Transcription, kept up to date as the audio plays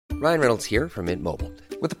Ryan Reynolds here from Mint Mobile.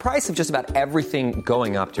 With the price of just about everything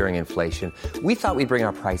going up during inflation, we thought we'd bring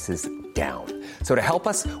our prices down. So to help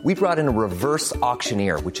us, we brought in a reverse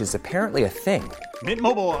auctioneer, which is apparently a thing. Mint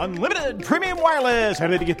Mobile Unlimited Premium Wireless. How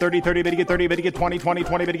to get 30, 30, bit to get 30, bit to get 20, 20,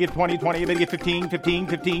 20, bit to get 20, 20, bit to get 15, 15,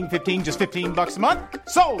 15, 15, just $15 a month?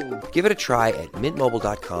 Sold! Give it a try at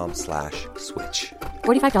mintmobile.com/switch.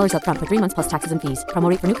 $45 up front for 3 months plus taxes and fees. Promo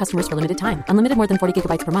rate for new customers for limited time. Unlimited more than 40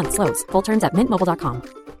 gigabytes per month. Slows full terms at mintmobile.com.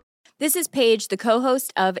 This is Paige, the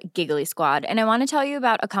co-host of Giggly Squad, and I want to tell you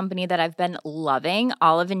about a company that I've been loving,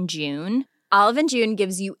 Olive & June. Olive & June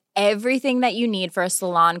gives you everything that you need for a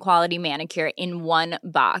salon-quality manicure in one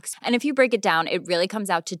box. And if you break it down, it really comes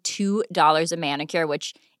out to $2 a manicure,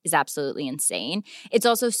 which is absolutely insane. It's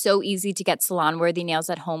also so easy to get salon-worthy nails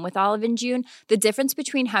at home with Olive & June. The difference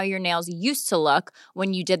between how your nails used to look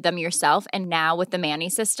when you did them yourself and now with the Mani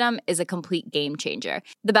system is a complete game changer.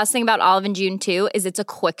 The best thing about Olive & June, too, is it's a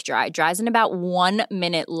quick dry. Dries in about 1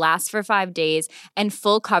 minute, lasts for 5 days, and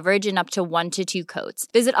full coverage in up to 1 to 2 coats.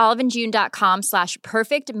 Visit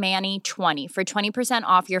oliveandjune.com/perfectmani20 for 20%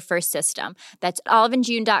 off your first system. That's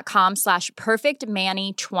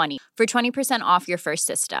oliveandjune.com/perfectmani20 for 20% off your first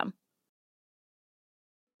system.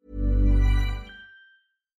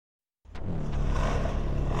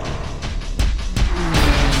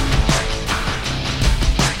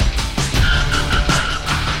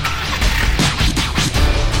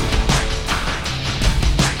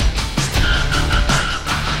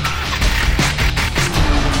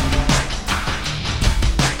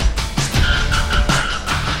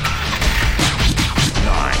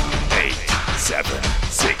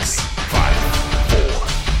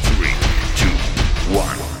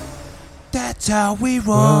 That's how we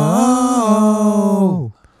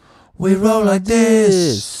roll. We roll like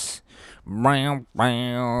this. Hey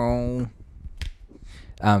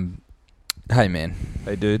man.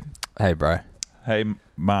 Hey dude. Hey bro. Hey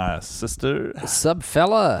my sister. Sub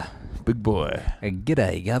fella. Big boy.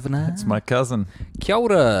 G'day governor. It's my cousin. Kia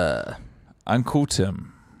ora. Uncle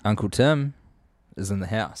Tim. Uncle Tim is in the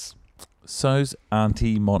house. So's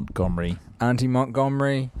Auntie Montgomery. Auntie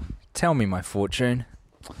Montgomery, tell me my fortune.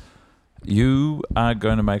 You are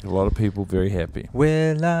going to make a lot of people very happy.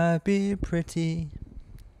 Will I be pretty?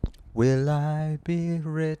 Will I be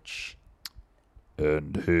rich?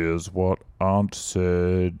 And here's what Aunt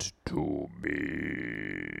said to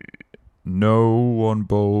me. No on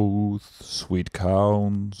both sweet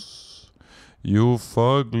counts. You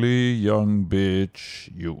fugly young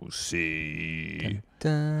bitch, you see.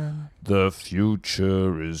 Dun, The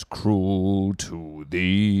future is cruel to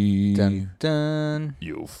thee. dun, dun.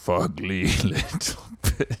 You fugly little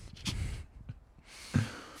bitch.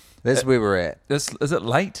 That's where we're at. Is it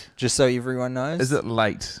late? Just so everyone knows. Is it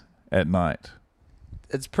late at night?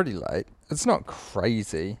 It's pretty late. It's not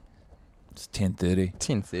crazy. It's 10:30.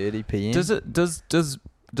 10:30 p.m. Does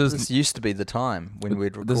This used to be the time when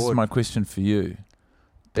we'd record. This is my question for you.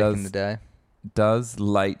 back in the day. Does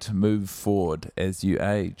late move forward as you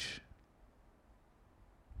age?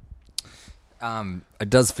 It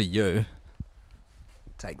does for you.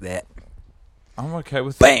 Take that. I'm okay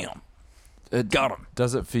with Bam. It got him.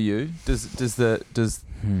 Does it for you? Does the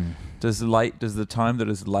time that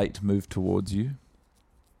is late move towards you?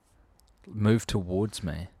 Move towards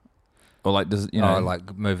me. Or like does it, you know,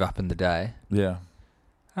 like move up in the day. yeah.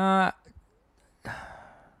 Not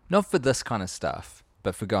for this kind of stuff,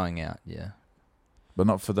 but for going out, yeah. But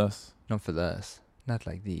not for this. Not for this. Not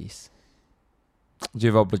like these. Do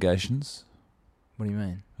you have obligations What do you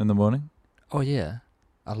mean? in the morning? Oh yeah,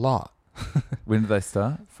 a lot. When do they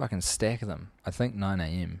start? Fucking stack them. I think 9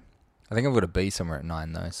 a.m. I think I've got to be somewhere at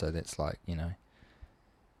 9 though, so that's like, you know,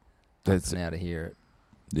 That's out of here.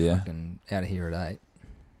 yeah. Fucking out of here at 8.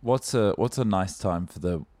 What's a nice time for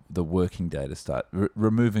the working day to start?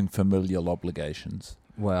 Removing familial obligations.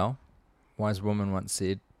 Well, wise woman once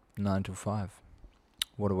said 9 till 5.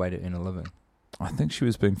 What a way to earn a living. I think she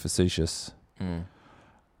was being facetious.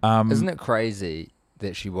 Isn't it crazy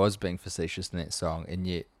that she was being facetious in that song, and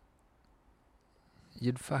yet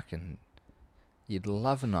you'd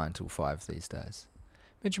love a 9 till 5 these days.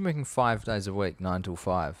 Imagine working 5 days a week, 9 till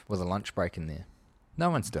 5, with a lunch break in there. No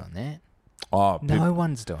one's doing that. Oh, No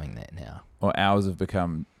one's doing that now. or hours have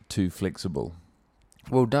become too flexible.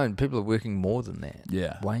 Well, don't. People are working more than that.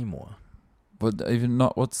 Yeah. Way more. But even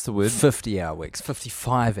not, what's the word? 50-hour weeks,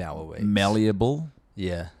 55-hour weeks. Malleable.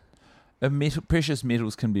 Yeah. Precious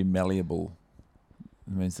metals can be malleable.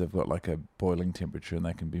 It means they've got like a boiling temperature and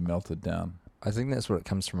they can be melted down. I think that's what it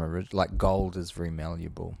comes from. Like gold is very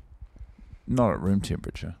malleable. Not at room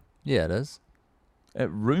temperature. Yeah, it is.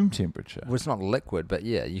 At room temperature? Well, it's not liquid, but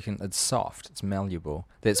yeah, you can. It's soft. It's malleable.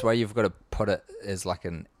 That's why you've got to put it as like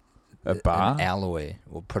a bar? an alloy,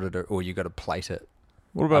 or you got to plate it.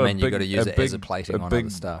 What about you got to use it as a plating on other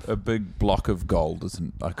stuff. A big block of gold,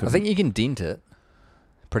 isn't? I think you can dent it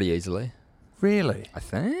pretty easily. Really? I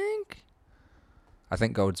think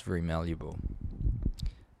gold's very malleable.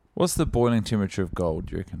 What's the boiling temperature of gold,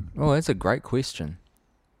 do you reckon? Oh, that's a great question.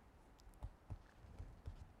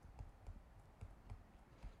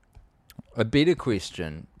 A better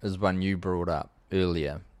question is one you brought up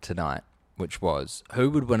earlier tonight, which was, who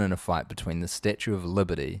would win in a fight between the Statue of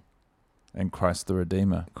Liberty and Christ the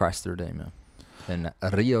Redeemer in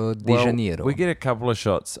Rio de Janeiro? We get a couple of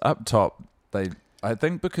shots. Up top, I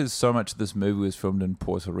think because so much of this movie was filmed in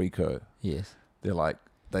Puerto Rico, yes, they're like,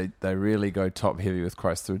 they really go top heavy with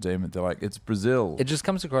Christ the Redeemer. They're like, it's Brazil. It just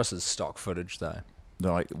comes across as stock footage, though.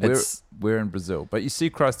 They're like, we're in Brazil. But you see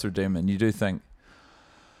Christ the Redeemer and you do think,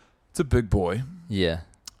 it's a big boy. Yeah.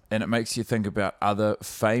 And it makes you think about other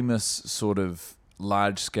famous sort of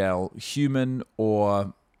large-scale human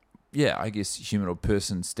or, I guess human or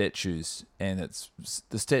person statues. And it's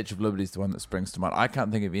the Statue of Liberty is the one that springs to mind. I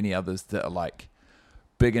can't think of any others that are like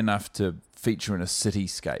big enough to feature in a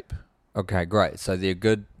cityscape. Okay, great. So they're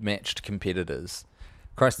good matched competitors.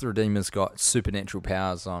 Christ the Redeemer's got supernatural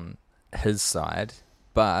powers on his side,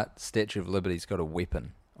 but Statue of Liberty's got a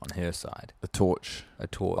weapon on her side. A torch.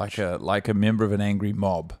 Like a member of an angry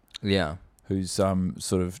mob. Yeah. Who's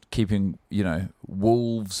sort of keeping,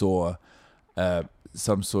 wolves or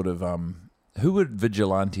some sort of who would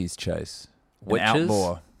vigilantes chase? Witches? An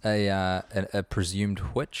outlaw. A presumed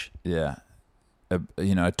witch? Yeah.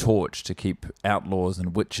 A torch to keep outlaws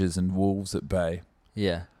and witches and wolves at bay.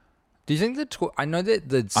 Yeah. Do you think I know that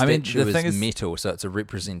the statue is metal, so it's a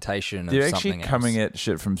representation of something else. They're actually coming at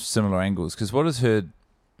shit from similar angles, because what does her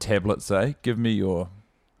tablet say? Give me your.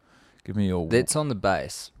 That's on the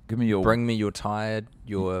base. Give me your. Bring me your tired,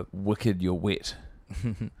 your wicked, your wet.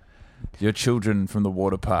 Your children from the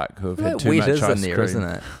water park who have had too much ice cream. Wet is in there, isn't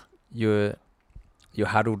it? Your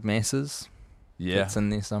huddled masses. Yeah, it's in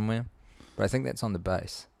there somewhere. But I think that's on the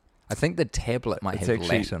base. I think the tablet might have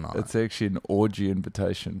Latin on it. It's actually an orgy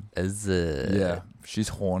invitation. Is it? Yeah, she's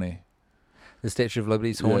horny. The Statue of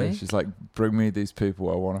Liberty's horny? Yeah, she's like, bring me these people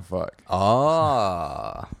I want to fuck.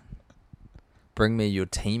 Oh. Bring me your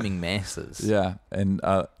teeming masses. Yeah, and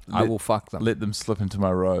I will fuck them. Let them slip into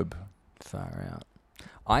my robe. Far out.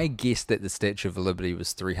 I guessed that the Statue of Liberty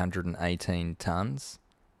was 318 tons,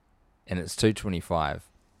 and it's 225.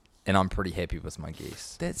 And I'm pretty happy with my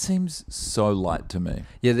guess. That seems so light to me.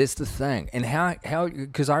 Yeah, that's the thing. And how?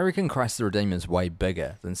 Because I reckon Christ the Redeemer is way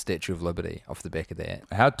bigger than Statue of Liberty off the back of that.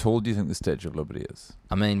 How tall do you think the Statue of Liberty is?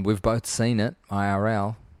 I mean, we've both seen it,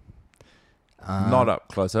 IRL. Not up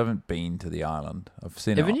close. I haven't been to the island. I've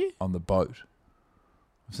seen it on the boat.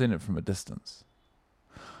 I've seen it from a distance.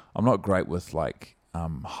 I'm not great with like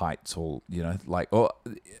heights or,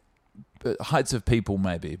 heights of people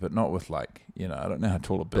maybe, but not with like, I don't know how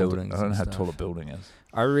tall a building. I don't know how tall a building is.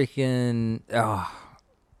 I reckon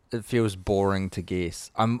it feels boring to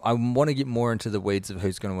guess. I want to get more into the weeds of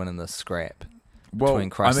who's going to win in this scrap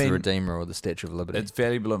between Christ the Redeemer or the Statue of Liberty. It's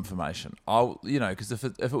valuable information. Because if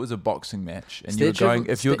it was a boxing match and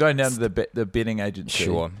you're going down to the betting agency,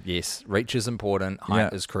 sure, yes, reach is important,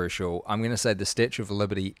 height is crucial. I'm going to say the Statue of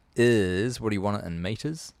Liberty is, what do you want it in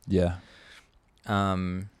meters? Yeah.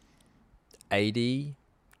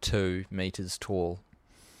 82 meters tall.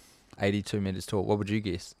 82 meters tall. What would you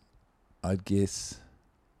guess? I'd guess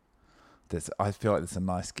I feel like that's a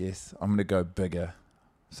nice guess. I'm going to go bigger.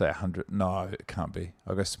 Say 100. No, it can't be.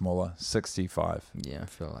 I'll go smaller. 65. Yeah, I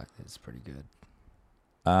feel like that's pretty good.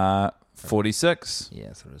 46.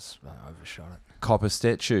 Yeah, so it's overshot it. Copper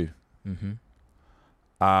statue. Mm-hmm.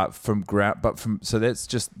 So that's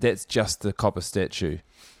just the copper statue.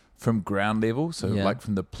 From ground level, so like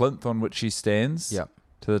from the plinth on which he stands to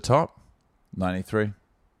the top, 93.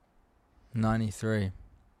 93.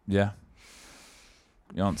 Yeah.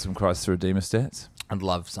 You want some Christ the Redeemer stats? I'd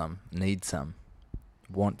love some. Need some.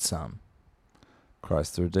 Want some.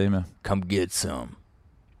 Christ the Redeemer. Come get some.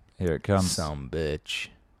 Here it comes. Some bitch.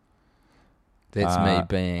 That's me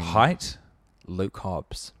being... Height? Luke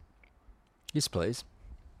Hobbs. Yes, please.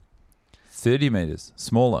 30 meters.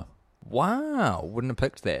 Smaller. Wow. Wouldn't have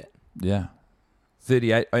picked that. Yeah.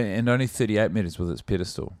 38, and only 38 meters with its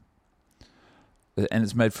pedestal. And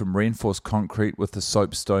it's made from reinforced concrete with a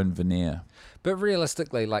soapstone veneer. But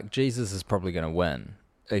realistically, like, Jesus is probably going to win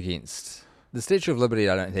against... The Statue of Liberty,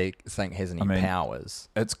 I don't think has any powers.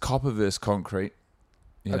 It's copper versus concrete.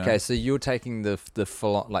 Okay, so you're taking the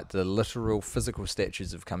full, like, the literal physical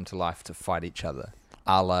statues have come to life to fight each other.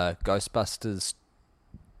 a la Ghostbusters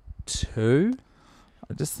 2.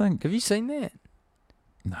 I just think Have you seen that?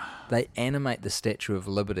 No. They animate the Statue of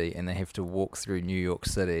Liberty and they have to walk through New York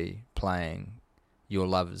City playing Your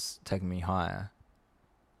Love Is Taking Me Higher.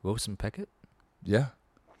 Wilson Pickett? yeah.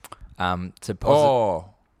 To posit. Oh,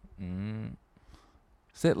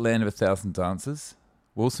 is that Land of a Thousand Dances?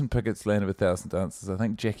 Wilson Pickett's Land of a Thousand Dances. I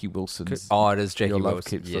think Jackie Wilson's. Oh, it is Jackie Your Love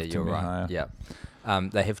Wilson. Keeps Yeah, Lifting you're Me right. Higher. Yeah.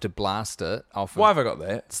 They have to blast it off. Why have I got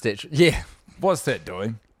that? Statue? Yeah. What's that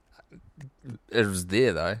doing? It was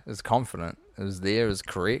there though. It was confident. It was there. It was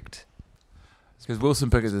correct. Because Wilson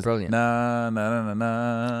Pickett is Brilliant. na na na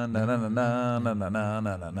na na na na na na na na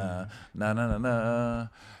na na na na na na.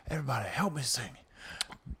 Everybody, help me sing.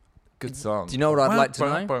 Good song. Do you know what I'd like to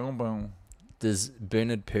know? Boom, boom. Does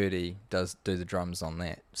Bernard Purdy do the drums on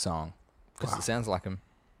that song? Because it sounds like him.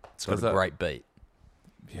 It's got Does a it? great beat.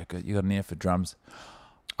 Yeah, good. You got an ear for drums.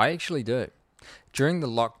 I actually do. During the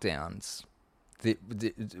lockdowns,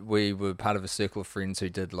 we were part of a circle of friends who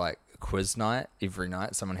did like a quiz night every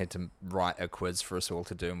night. Someone had to write a quiz for us all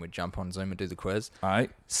to do, and we'd jump on Zoom and do the quiz. All right.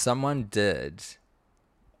 Someone did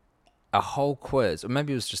a whole quiz, or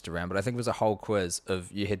maybe it was just a round, but I think it was a whole quiz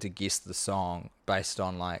of you had to guess the song based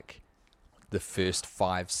on like the first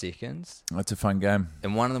 5 seconds. That's a fun game.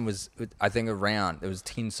 And one of them was, I think, a round. There was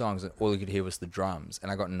 10 songs, and all you could hear was the drums,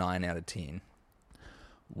 and I got 9 out of 10.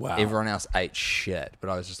 Wow. Everyone else ate shit, but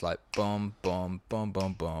I was just like, boom, boom, boom,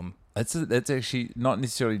 boom, boom. That's actually not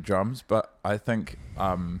necessarily drums, but I think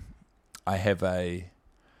I have a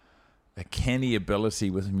canny ability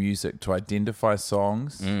with music to identify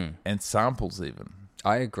songs and samples even.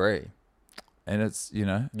 I agree. And it's, you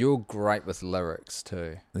know, You're great with lyrics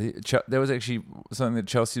too. there was actually something that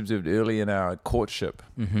Chelsea observed early in our courtship.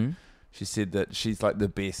 Mm-hmm. She said that she's like the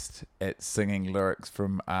best at singing lyrics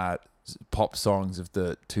from pop songs of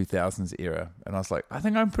the 2000s era. And I was like, I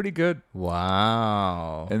think I'm pretty good.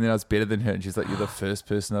 Wow. And then I was better than her. And she's like, you're the first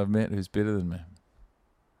person I've met who's better than me.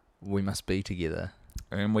 We must be together.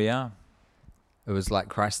 And we are. It was like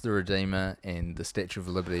Christ the Redeemer and the Statue of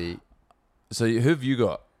Liberty. So who have you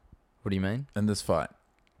got What do you mean? in this fight?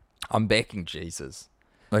 I'm backing Jesus.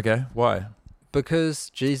 Okay, why? Because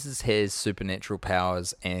Jesus has supernatural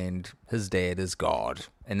powers and his dad is God.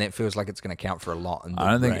 And that feels like it's going to count for a lot. In the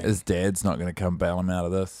I don't think ring. his dad's not going to come bail him out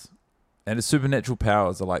of this. And his supernatural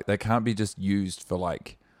powers are like, they can't be just used for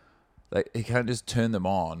like he can't just turn them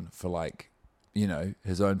on for like, you know,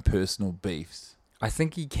 his own personal beefs. I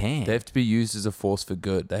think he can. They have to be used as a force for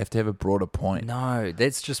good. They have to have a broader point. No,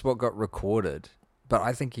 that's just what got recorded. But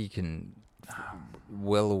I think he can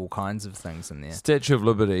will all kinds of things in there. Statue of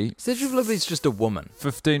Liberty. Statue of Liberty is just a woman.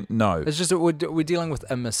 15, no. It's just that we're dealing with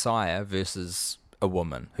a messiah versus a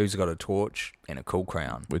woman who's got a torch and a cool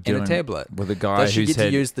crown We're and dealing a tablet. with a guy Does she who's get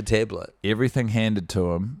had to use the tablet? everything handed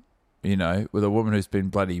to him, you know, with a woman who's been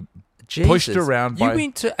bloody Jesus, pushed around by... You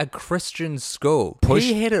went to a Christian school. Pushed-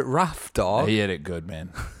 He had it rough, dog. He had it good,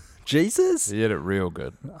 man. Jesus? He had it real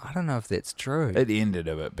good. I don't know if that's true. It ended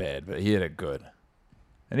a bit bad, but he had it good.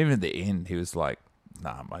 And even at the end, he was like,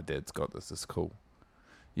 nah, my dad's got this. It's cool.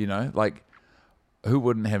 You know, like, who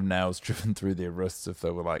wouldn't have nails driven through their wrists if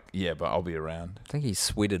they were like, yeah, but I'll be around? I think he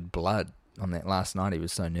sweated blood on that last night. He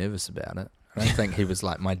was so nervous about it. I don't think he was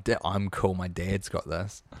like, I'm cool, my dad's got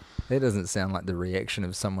this. That doesn't sound like the reaction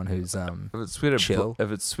of someone who's If it sweated, chill. if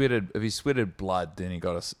he sweated blood, then he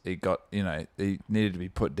got, you know, he needed to be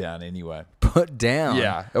put down anyway. Put down.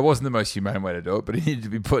 Yeah, it wasn't the most humane way to do it, but he needed to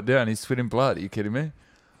be put down. He's sweating blood. Are you kidding me?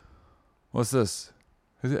 What's this?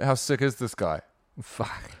 How sick is this guy?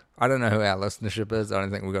 Fuck. I don't know who our listenership is. I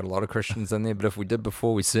don't think we've got a lot of Christians in there, but if we did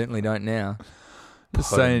before, we certainly don't now.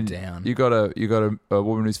 Just Put him saying, down. you got a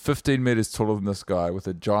woman who's 15 meters taller than this guy with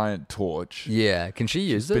a giant torch. Yeah, can she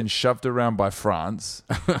use Been it? shoved around by France.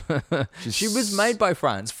 She was made by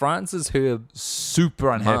France. France is her super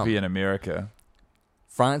unhappy Mum. in America.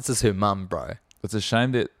 France is her mum, bro. It's a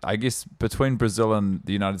shame that, I guess, between Brazil and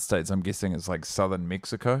the United States, I'm guessing it's like southern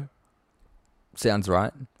Mexico. Sounds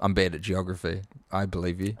right. I'm bad at geography. I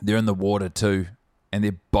believe you. They're in the water too, and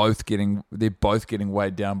they're both getting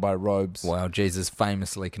weighed down by robes. Wow, Jesus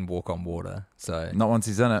famously can walk on water. So Not once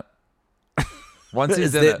he's in it. Once he's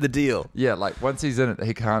is in that it, the deal? yeah, like once he's in it,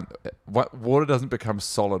 he can't. Water doesn't become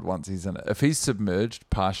solid once he's in it. If he's submerged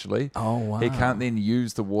partially, Oh wow. he can't then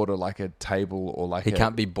use the water like a table or like He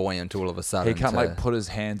can't be buoyant all of a sudden. He can't to- like put his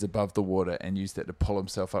hands above the water and use that to pull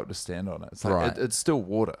himself up to stand on it. It's like Right. it's still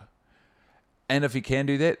water. And if he can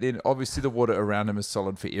do that, then obviously the water around him is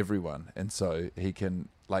solid for everyone, and so he can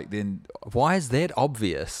like then Why is that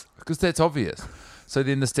obvious? because that's obvious. So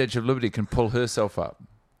then the Statue of Liberty can pull herself up.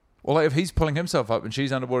 Or like if he's pulling himself up and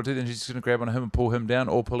she's underwater too, then she's just going to grab onto him and pull him down,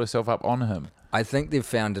 or pull herself up on him. I think they've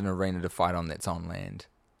found an arena to fight on that's on land.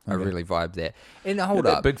 I Okay. really vibe that. And hold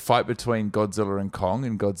that up, big fight between Godzilla and Kong,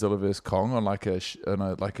 and Godzilla vs Kong on like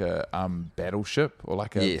a battleship, or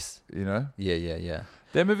like a Yes. you know. Yeah.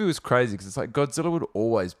 That movie was crazy because it's like Godzilla would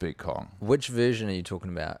always beat Kong. Which version are you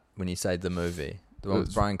talking about when you say the movie? The one with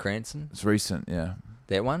It's- Bryan Cranston? It's recent, yeah.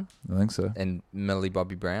 That one? I think so. And Millie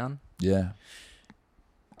Bobby Brown? Yeah.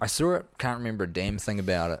 I saw it, can't remember a damn thing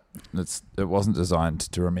about it. It wasn't designed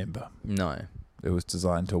to remember. No. It was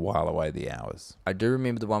designed to while away the hours. I do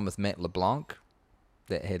remember the one with Matt LeBlanc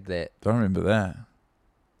that had that. Don't remember that.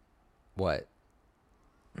 What?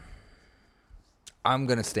 I'm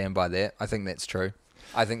going to stand by that. I think that's true.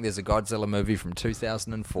 I think there's a Godzilla movie from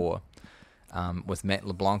 2004 with Matt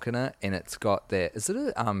LeBlanc in it, and it's got that. Is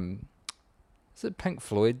it a Pink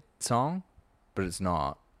Floyd song? But it's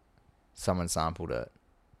not. Someone sampled it.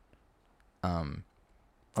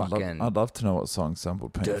 I'd love to know what song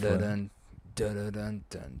sampled Pink Floyd.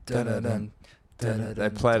 They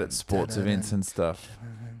play it at sports events and stuff.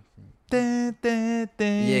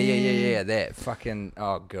 Yeah. That fucking.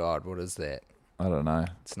 Oh God, what is that? I don't know.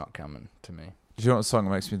 It's not coming to me. Do you know what song it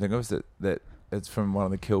makes me think of? Is that it's from one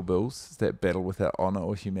of the Kill Bills. It's that Battle Without Honor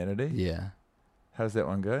or Humanity. Yeah. How does that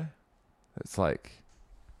one go? It's like.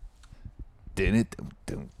 Yeah,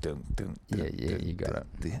 you got it.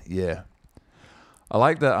 Yeah. I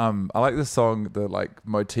like the song, the like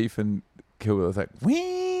motif in Kill Bill. It's like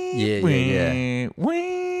Yeah.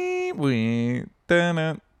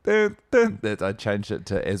 That I changed it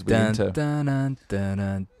to As We Enter. Yeah.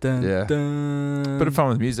 Bit of fun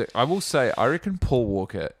with music. I will say, I reckon Paul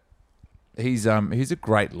Walker, he's a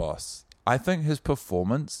great loss. I think his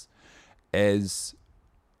performance as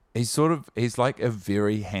he's like a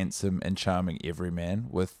very handsome and charming everyman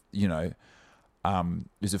with, you know,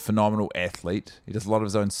 he's a phenomenal athlete. He does a lot of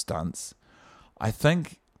his own stunts. I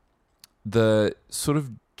think the sort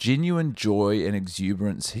of genuine joy and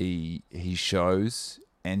exuberance he shows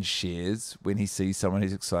and shares when he sees someone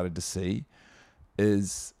he's excited to see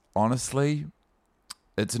is honestly,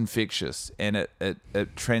 it's infectious, and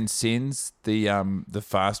it transcends the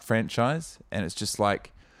Fast franchise, and it's just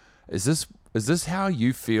like, is this how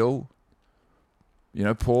you feel? You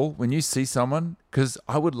know, Paul, when you see someone, because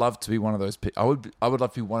I would love to be one of those people. I would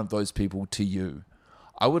love to be one of those people to you.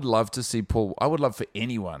 I would love to see Paul. I would love for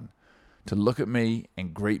anyone to look at me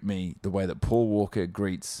and greet me the way that Paul Walker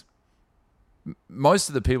greets most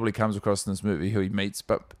of the people he comes across in this movie who he meets,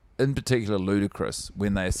 but in particular Ludacris,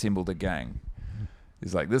 when they assemble the gang.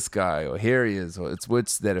 He's like, this guy, or here he is, or it's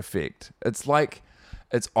words to that effect. It's like,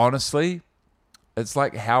 it's honestly, it's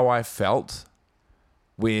like how I felt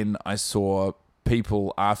when I saw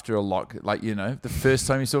people after a like, you know, the first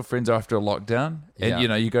time you saw friends after a lockdown, and you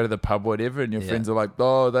know, you go to the pub, whatever, and your friends are like,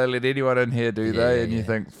 oh, they let anyone in here, do they? And you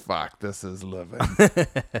think, fuck, this is living.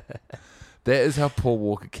 That is how Paul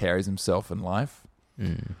Walker carries himself in life.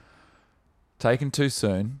 Taken too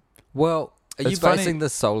soon. Well, are you It's funny- basing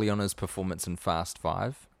this solely on his performance in Fast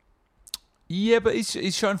 5? Yeah, but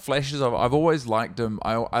he's shown flashes of. I've always liked him.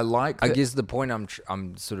 I like. I that- guess the point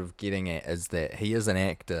I'm sort of getting at is that he is an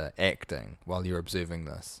actor acting while you're observing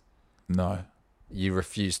this. No, You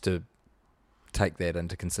refuse to take that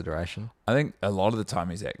into consideration. I think a lot of the time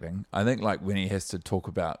he's acting. I think like when he has to talk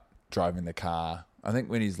about driving the car. I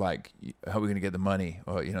think when he's like, how are we going to get the money?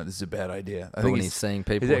 Or, you know, this is a bad idea. I think when he's seeing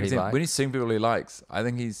people he's he acting- likes. when he's seeing people he likes, I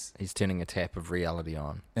think he's turning a tap of reality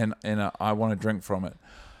on. and I want to drink from it.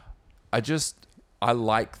 I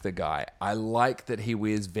like the guy. I like that he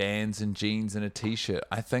wears Vans and jeans and a t-shirt.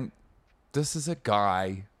 I think this is a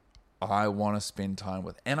guy I want to spend time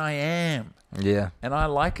with, and I am. Yeah. And I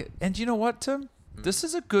like it. And you know what, Tim? This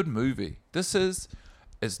is a good movie.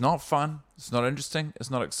 It's not fun. It's not interesting.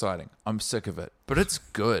 It's not exciting. I'm sick of it. But it's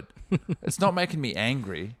good. It's not making me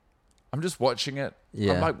angry. I'm just watching it.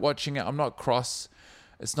 Yeah. I'm like watching it. I'm not cross.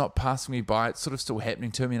 It's not passing me by. It's sort of still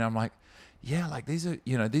happening to me. And I'm like, yeah, like these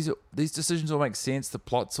decisions all make sense. The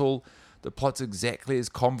plot's exactly as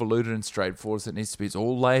convoluted and straightforward as it needs to be. It's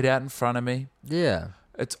all laid out in front of me. Yeah.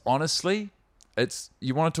 It's honestly,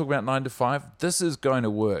 you want to talk about 9 to 5? This is going to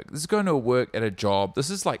work. This is going to work at a job. This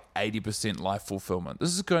is like 80% life fulfillment. This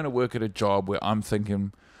is going to work at a job where I'm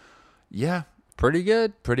thinking, yeah, Pretty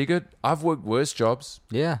good. pretty good. I've worked worse jobs.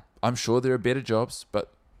 Yeah. I'm sure there are better jobs,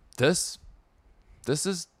 but this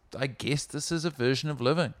is, I guess this is a version of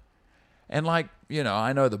living. And like, you know,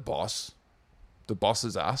 I know the boss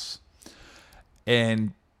is us,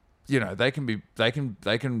 and you know, they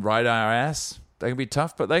can ride our ass. They can be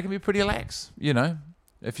tough, but they can be pretty lax. You know,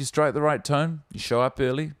 if you strike the right tone, you show up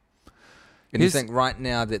early, And you think right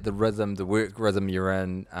now that the work rhythm you're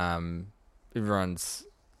in, no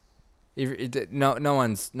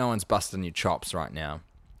one's busting your chops right now.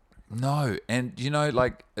 No, and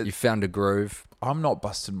like You found a groove. I'm not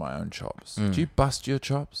busting my own chops. Do you bust your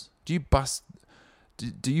chops? Do you bust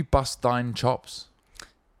thine chops?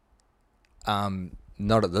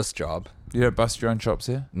 Not at this job. You don't bust your own chops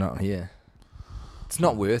here? Not here. It's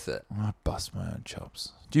not worth it. I bust my own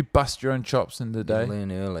chops. Do you bust your own chops in the day? You learn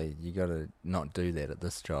early. You got to not do that at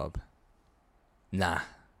this job. Nah,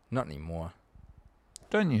 not anymore.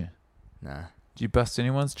 Don't you? Nah. Do you bust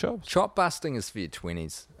anyone's chops? Chop busting is for your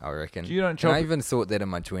 20s, I reckon. You don't chop. And I even thought that in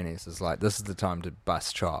my 20s. It's like, this is the time to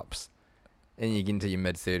bust chops. And you get into your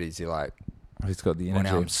mid-30s, you're like, He's got the well,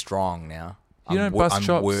 energy. now I'm strong now. You don't bust I'm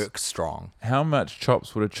chops. work strong. How much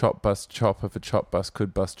chops would a chop bust chop if a chop bust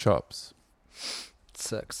could bust chops?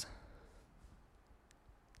 6.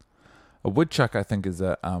 A woodchuck, I think, is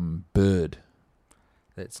a bird.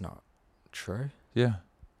 That's not true. Yeah.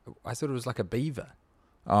 I thought it was like a beaver.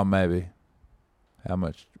 Oh, maybe. How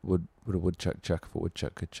much would a woodchuck chuck if a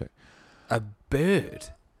woodchuck could chuck? A bird?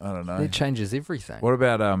 I don't know. That changes everything. What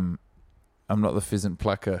about I'm not the pheasant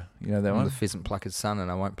plucker? You know that I'm one? the pheasant plucker's son,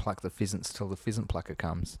 and I won't pluck the pheasants till the pheasant plucker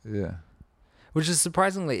comes. Yeah. Which is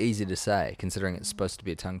surprisingly easy to say, considering it's supposed to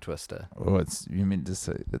be a tongue twister. Oh, you meant to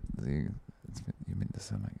say that you meant to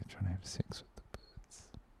sound like you're trying to have sex with the birds.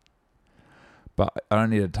 But I don't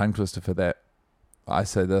need a tongue twister for that. I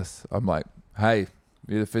say this. I'm like, hey,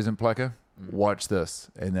 you're the pheasant plucker? Watch this.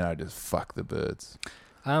 And then I just fuck the birds.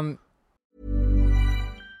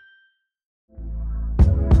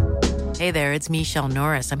 Hey there, it's Michelle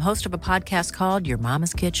Norris. I'm host of a podcast called Your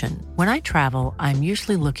Mama's Kitchen. When I travel, I'm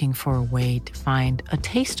usually looking for a way to find a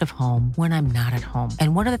taste of home when I'm not at home.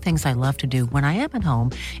 And one of the things I love to do when I am at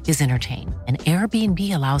home is entertain. And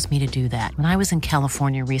Airbnb allows me to do that. When I was in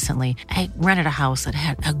California recently, I rented a house that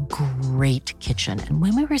had a great kitchen. And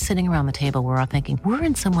when we were sitting around the table, we're all thinking, we're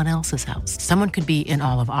in someone else's house. Someone could be in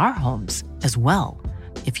all of our homes as well.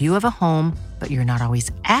 If you have a home, but you're not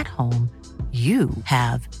always at home, you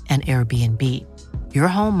have an Airbnb. Your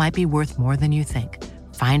home might be worth more than you think.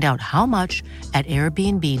 Find out how much at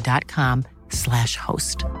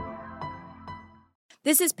airbnb.com/host.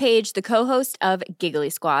 This is Paige, the co-host of Giggly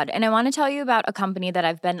Squad, and I want to tell you about a company that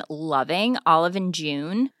I've been loving, Olive &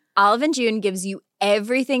 June. Olive & June gives you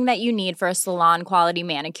everything that you need for a salon-quality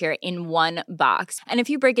manicure in one box. And if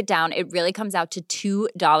you break it down, it really comes out to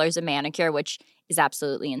 $2 a manicure, which is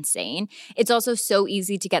absolutely insane. It's also so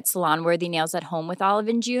easy to get salon-worthy nails at home with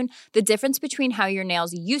Olive & June. The difference between how your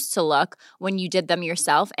nails used to look when you did them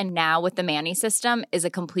yourself and now with the Mani system is a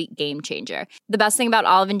complete game changer. The best thing about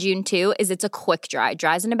Olive & June, too, is it's a quick dry.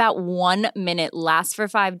 Dries in about 1 minute, lasts for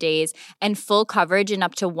 5 days, and full coverage in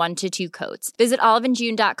up to 1 to 2 coats. Visit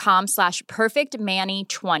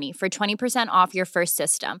oliveandjune.com/perfectmani20 for 20% off your first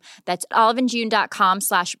system. That's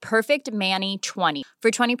oliveandjune.com/perfectmani20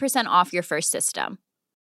 for 20% off your first system.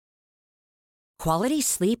 Quality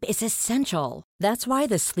sleep is essential. That's why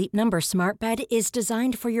the Sleep Number Smart Bed is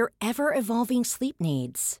designed for your ever-evolving sleep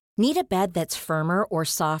needs. Need a bed that's firmer or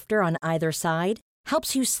softer on either side?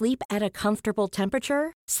 Helps you sleep at a comfortable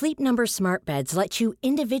temperature? Sleep Number Smart Beds let you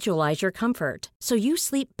individualize your comfort, so you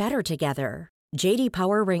sleep better together. J.D.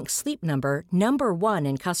 Power ranks Sleep Number number 1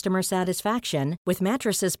 in customer satisfaction with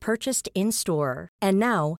mattresses purchased in-store. And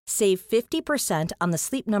now, save 50% on the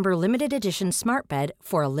Sleep Number Limited Edition Smart Bed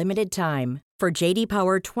for a limited time. For J.D.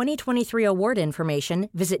 Power 2023 award information,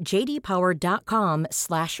 visit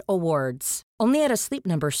jdpower.com/awards. Only at a Sleep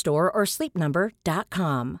Number store or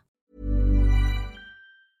sleepnumber.com.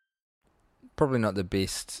 Probably not the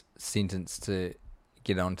best sentence to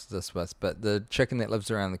get onto this with, but the chicken that lives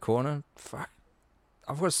around the corner, fuck.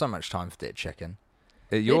 I've got so much time for that chicken.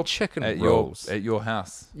 At your chicken at rules. your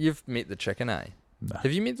house. You've met the chicken, eh? No.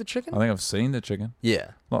 Have you met the chicken? I think I've seen the chicken.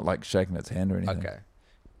 Yeah. Not like shaking its hand or anything. Okay.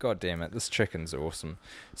 God damn it, this chicken's awesome.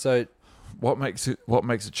 So, What makes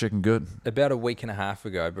a chicken good? about a week and a half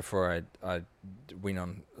ago, before I went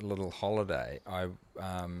on a little holiday, what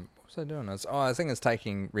was I doing? I think I was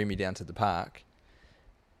taking Remy down to the park.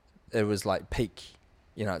 It was like peak.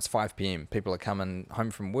 It's 5 p.m. People are coming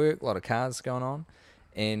home from work, a lot of cars going on.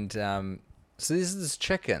 And so there's this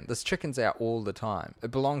chicken. This chicken's out all the time.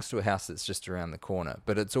 It belongs to a house that's just around the corner,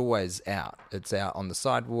 but it's always out. It's out on the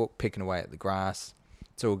sidewalk, pecking away at the grass.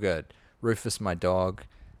 It's all good. Rufus, my dog,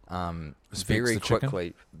 very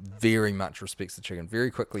quickly, very much respects the chicken.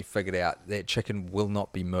 Very quickly figured out that chicken will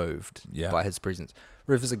not be moved by his presence.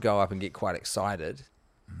 Rufus would go up and get quite excited.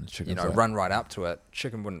 Run right up to it.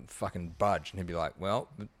 Chicken wouldn't fucking budge, and he'd be like, "Well,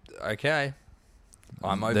 okay."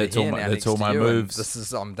 I'm over That's here all now my- next that's all to my you, and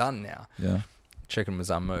moves. I'm done now. Yeah. Chicken was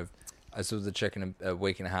unmoved. I saw the chicken a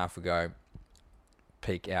week and a half ago.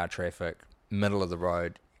 Peak hour traffic, middle of the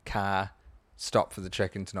road, car, stopped for the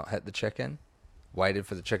chicken to not hit the chicken. Waited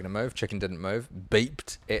for the chicken to move. Chicken didn't move.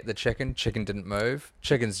 Beeped at the chicken. Chicken didn't move.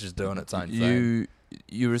 Chicken's just doing its own thing.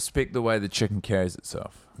 You respect the way the chicken carries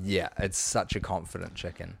itself. Yeah, it's such a confident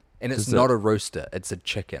chicken. And it's Does not it- a rooster. It's a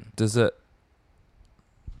chicken. Does it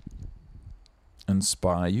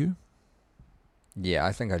inspire you? Yeah,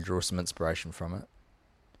 I think I draw some inspiration from it.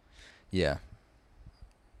 Yeah.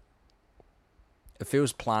 It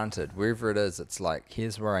feels planted. Wherever it is, it's like,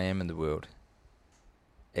 here's where I am in the world.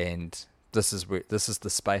 And this is the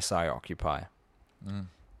space I occupy. And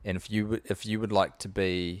if you would like to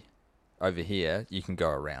be over here, you can go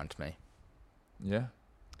around me. Yeah.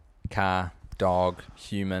 Car, dog,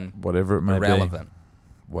 human, Whatever it may irrelevant.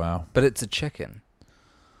 be. Wow. But it's a chicken.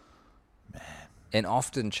 Man. And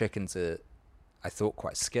often chickens are, I thought,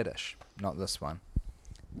 quite skittish. Not this one.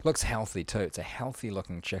 Looks healthy too. It's a healthy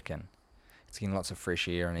looking chicken. It's getting lots of fresh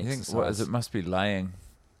air and You think exercise. what is it? Must be laying.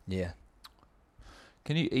 Yeah.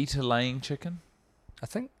 Can you eat a laying chicken? I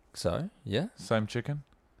think so. Yeah. Same chicken?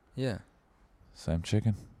 Yeah. Same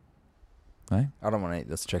chicken. Eh? I don't want to eat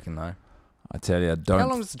this chicken though. I tell you, I don't. How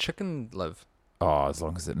long does the chicken live? Oh, as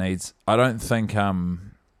long as it needs. I don't think.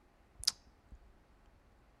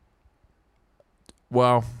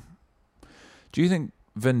 Well, do you think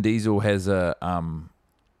Vin Diesel has a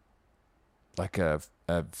like a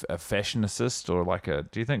fashion assist or like a?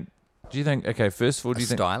 Do you think? Okay, first of all, do you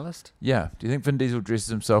think? Stylist? Yeah. Do you think Vin Diesel dresses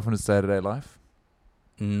himself in his day-to-day life?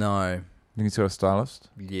 No. You think he's got a stylist?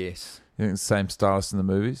 Yes. You think it's the same stylist in the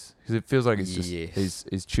movies? Because it feels like it's just Yes.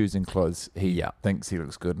 he's choosing clothes he Yeah. thinks he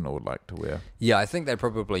looks good and would like to wear. Yeah, I think they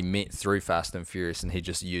probably met through Fast and Furious, and he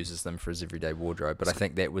just uses them for his everyday wardrobe. But I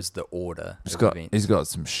think that was the order. He's of got events.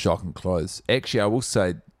 some shocking clothes. Actually, I will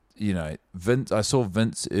say, Vince. I saw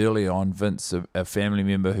Vince early on. Vince, a family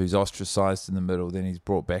member who's ostracized in the middle, then he's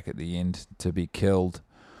brought back at the end to be killed.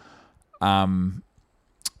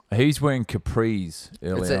 He's wearing capris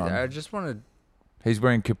early on. I just want to. He's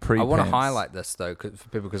wearing capri. I want to pants. highlight this though for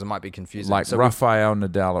people because it might be confusing. Like So Rafael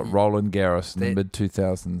Nadal at Roland Garros in the That- mid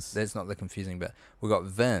 2000s. that's not the confusing bit. We got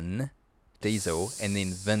Vin Diesel, and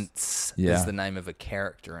then Vince Yeah. is the name of a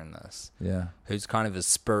character in this, Yeah. who's kind of his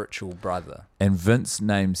spiritual brother. And Vince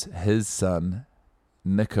names his son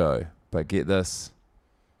Nico. But get this,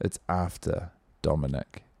 it's after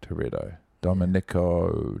Dominic Toretto.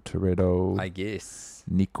 Domenico Toretto. I guess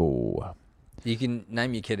Nico. you can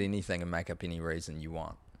name your kid anything and make up any reason you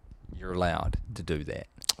want. You're allowed to do that.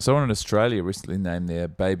 Someone in Australia recently named their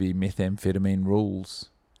baby Methamphetamine Rules.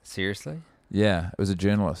 Seriously? Yeah, it was a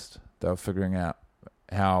journalist. They were figuring out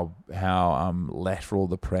how lateral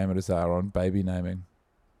the parameters are on baby naming.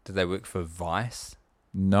 Did they work for Vice?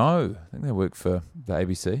 No, I think they work for the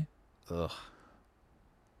ABC. Ugh.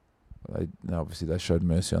 Obviously they showed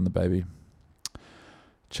mercy on the baby.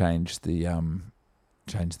 Changed the name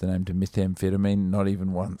to methamphetamine. Not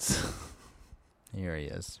even once. Here he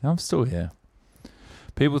is. I'm still here.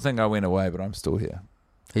 People think I went away, but I'm still here.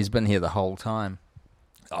 He's been here the whole time.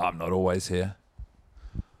 Oh, I'm not always here.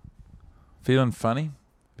 Feeling funny?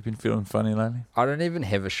 You've been feeling funny lately? I don't even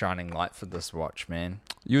have a shining light for this watch, man.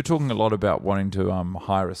 You were talking a lot about wanting to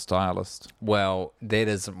hire a stylist. Well, that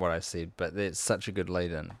isn't what I said, but that's such a good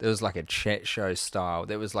lead-in. There was like a chat show style.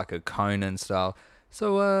 There was like a Conan style.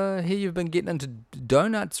 So, here you've been getting into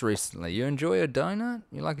donuts recently. You enjoy a donut?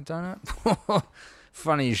 You like a donut?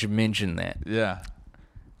 Funny you should mention that. Yeah.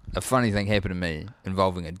 A funny thing happened to me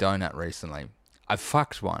involving a donut recently. I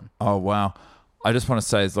fucked one. Oh, wow. I just want to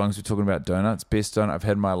say, as long as we're talking about donuts, best donut I've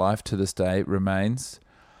had in my life to this day remains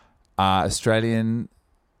Australian,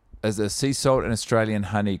 as a sea salt and Australian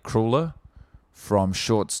honey cruller from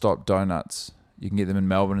Shortstop Donuts. You can get them in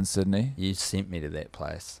Melbourne and Sydney. You sent me to that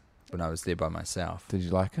place when I was there by myself. Did you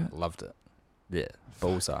like it? Loved it. Yeah,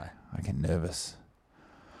 bullseye. I get nervous.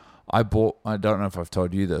 I don't know if I've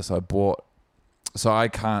told you this, so I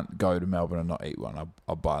can't go to Melbourne and not eat one.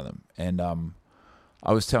 I'll buy them. And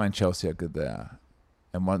I was telling Chelsea how good they are.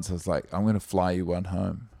 And once I was like, I'm going to fly you one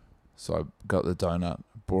home. So I got the donut,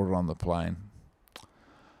 brought it on the plane.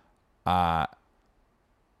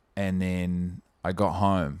 And then I got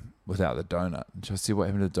home without the donut. And she said, what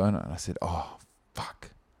happened to the donut? And I said, oh,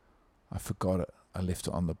 fuck. I forgot it. I left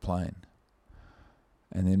it on the plane.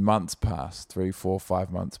 And then months passed, 3, 4,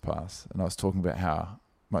 5 months passed. And I was talking about how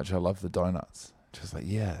much I love the donuts. She was like,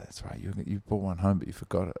 yeah, that's right. You brought one home, but you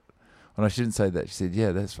forgot it. And she didn't say that. She said,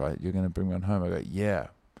 yeah, that's right. You're going to bring one home. I go, yeah.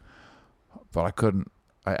 But I couldn't.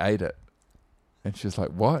 I ate it. And she's like,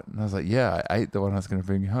 what? And I was like, yeah, I ate the one I was going to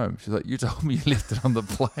bring you home. She's like, you told me you left it on the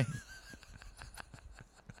plane.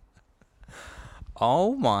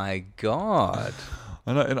 Oh my God.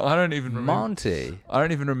 I know, and I don't even remember. Monty. I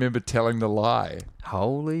don't even remember telling the lie.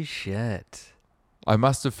 Holy shit. I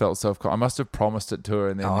must have felt I must have promised it to her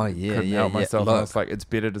and then couldn't help myself. And I was like, it's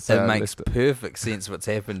better to say it I makes left it. perfect sense what's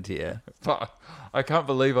happened here. But I can't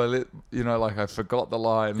believe I I forgot the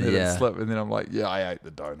lie and let it slip. And then I'm like, yeah, I ate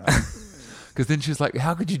the donut. Because then she's like,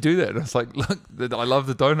 how could you do that? And I was like, look, I love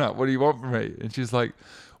the donut. What do you want from me? And she's like,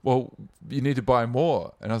 well, you need to buy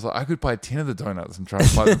more. And I was like, I could buy 10 of the donuts and try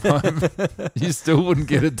and buy them home. You still wouldn't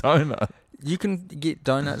get a donut. You can get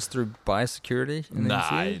donuts through biosecurity?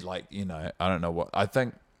 I don't know what. I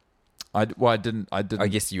think, I didn't. I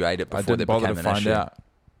guess you ate it before didn't bother to find out.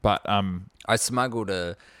 But I smuggled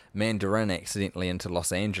a mandarin accidentally into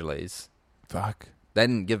Los Angeles. Fuck. They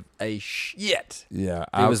didn't give a shit. Yeah.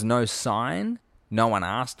 There was no sign. No one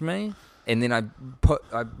asked me. And then I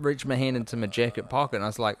reached my hand into my jacket pocket and I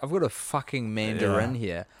was like, I've got a fucking mandarin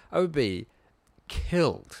here. I would be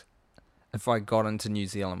killed if I got into New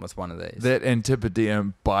Zealand with one of these. That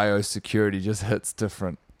Antipodean biosecurity just hits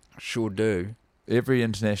different. Sure do. Every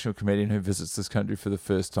international comedian who visits this country for the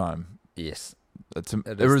first time. Yes. It's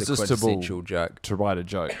it irresistible joke. to write a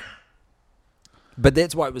joke. But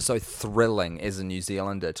that's why it was so thrilling as a New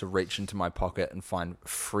Zealander to reach into my pocket and find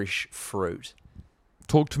fresh fruit.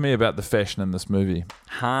 Talk to me about the fashion in this movie.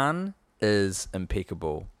 Han is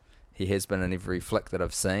impeccable. He has been in every flick that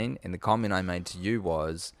I've seen. And the comment I made to you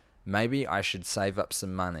was, maybe I should save up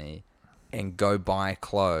some money and go buy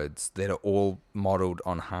clothes that are all modeled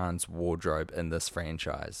on Han's wardrobe in this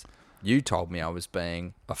franchise. You told me I was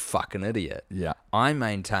being a fucking idiot. Yeah. I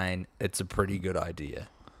maintain it's a pretty good idea.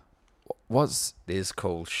 There's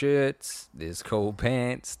cool shirts, there's cool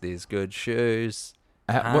pants, there's good shoes.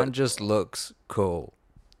 Han just looks cool.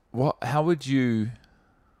 How would you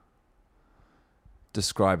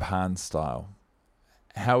describe Han's style?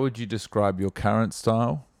 How would you describe your current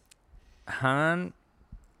style? Han,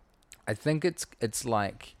 I think it's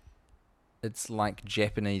like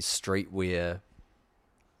Japanese streetwear,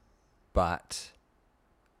 but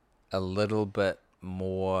a little bit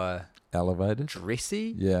more elevated,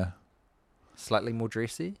 dressy. Yeah, slightly more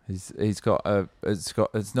dressy. It's not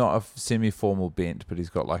a semi-formal bent, but he's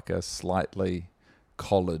got like a slightly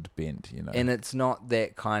collared bent, And it's not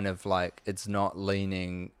that kind of like, it's not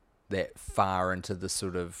leaning that far into the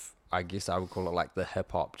sort of, I guess I would call it like the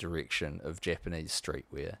hip hop direction of Japanese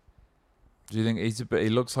streetwear. Do you think he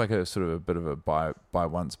looks like a sort of a bit of a buy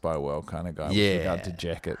once, buy well kind of guy with regard to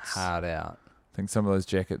jackets? Hard out. I think some of those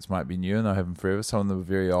jackets might be new and they'll have them forever. Some of them are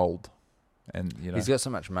very old. And he's got so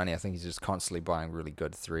much money, I think he's just constantly buying really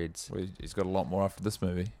good threads. Well, he's got a lot more after this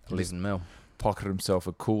movie. 11 mil. Pocketed himself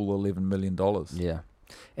a cool $11 million. Yeah.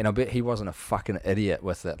 And I bet he wasn't a fucking idiot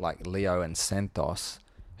with it, like Leo and Santos,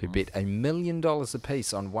 who bet $1 million a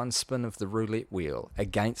piece on one spin of the roulette wheel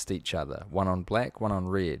against each other. One on black, one on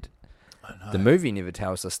red. I know. The movie never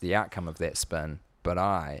tells us the outcome of that spin, but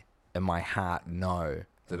I, in my heart, know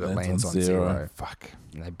that it lands on zero. Fuck.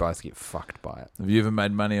 And they both get fucked by it. Have you ever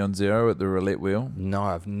made money on zero at the roulette wheel? No,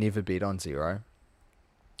 I've never bet on zero.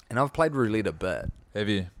 And I've played roulette a bit. Have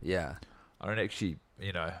you? Yeah. I don't actually,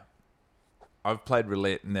 I've played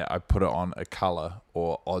roulette and that I put it on a colour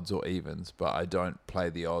or odds or evens, but I don't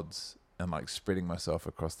play the odds and like spreading myself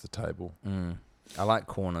across the table. I like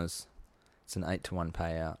corners. It's an 8-1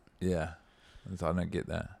 payout. Yeah. I don't get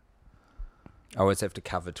that. I always have to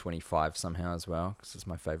cover 25 somehow as well, because it's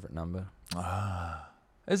my favourite number. Ah.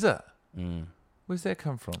 Is it? Where's that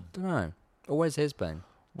come from? Don't know. Always has been.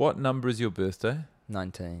 What number is your birthday?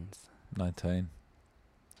 19th. 19.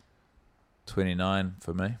 29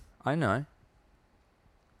 for me. I know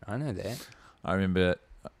that. I remember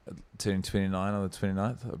turning 29 on the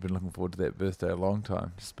 29th. I've been looking forward to that birthday a long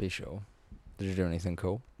time. Special. Did you do anything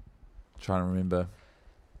cool? Trying to remember.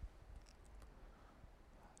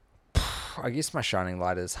 I guess my shining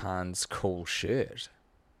light is Han's cool shirt.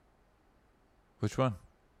 Which one?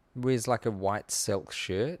 Wears like a white silk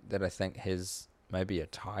shirt that I think has maybe a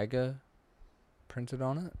tiger printed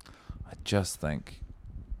on it. I just think...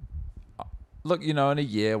 Look, in a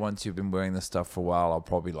year, once you've been wearing this stuff for a while, I'll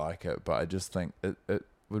probably like it. But I just think it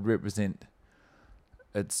would represent...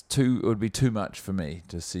 It would be too much for me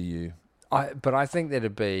to see you. But I think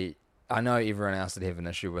that'd be... I know everyone else would have an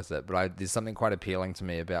issue with it, but there's something quite appealing to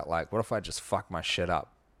me about, like, what if I just fuck my shit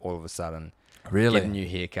up all of a sudden? Really? Get a new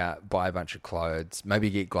haircut, buy a bunch of clothes, maybe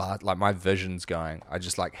get glass. Like, my vision's going. I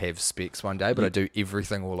just, like, have specs one day, but I do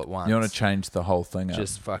everything all at once. You want to change the whole thing up?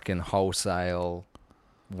 Just fucking wholesale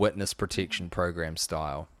witness protection program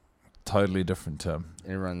style. totally different Tim.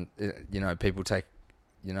 Everyone, people take,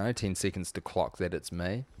 10 seconds to clock that it's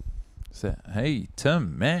me. So, hey,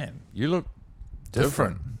 Tim, man, you look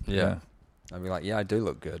different. Yeah. I'd be like, yeah, I do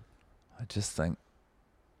look good. I just think,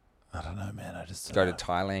 I don't know, man. I just Go to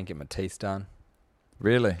Thailand, get my teeth done,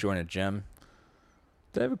 really join a gym.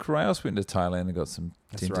 David Corrales went to Thailand and got some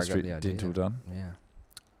That's where I got the idea. dental done. Yeah.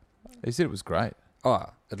 He said it was great. Oh,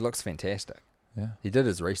 it looks fantastic. Yeah. He did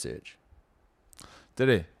his research. Did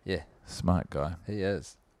he? Yeah. Smart guy. He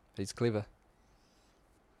is. He's clever.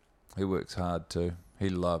 He works hard too. He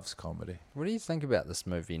loves comedy. What do you think about this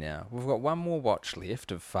movie now? We've got one more watch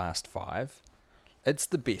left of Fast 5. It's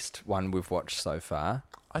the best one we've watched so far.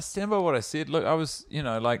 I stand by what I said. Look, I was,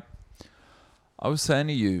 I was saying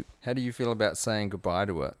to you. How do you feel about saying goodbye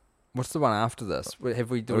to it? What's the one after this? Do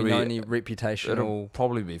we know any reputational... It'll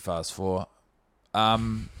probably be Fast 4.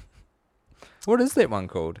 What is that one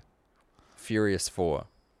called? Furious 4.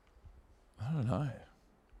 I don't know.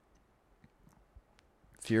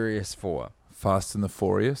 Furious 4. Fast and the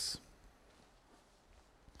Furious.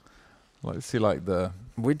 Like, see, like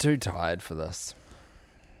We're too tired for this.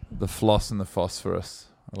 the floss and the phosphorus.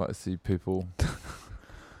 I like to see people,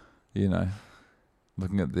 looking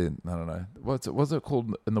at the, I don't know. What's it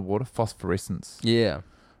called in the water? Phosphorescence. Yeah.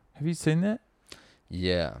 Have you seen that?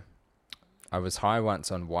 Yeah. I was high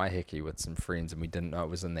once on Waiheke with some friends and we didn't know it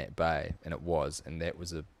was in that bay, and it was, and that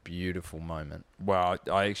was a beautiful moment. Well,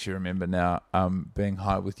 I actually remember now being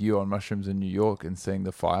high with you on mushrooms in New York and seeing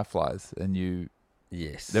the fireflies, and you...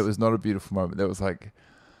 Yes. That was not a beautiful moment. That was like...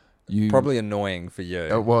 Probably annoying for you.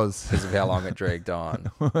 It was. Because of how long it dragged on.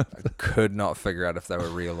 I could not figure out if they were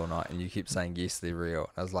real or not, and you keep saying, yes, they're real.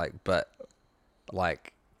 I was like, but,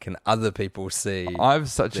 can other people see I have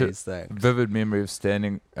such a things? vivid memory of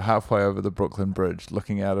standing halfway over the Brooklyn Bridge,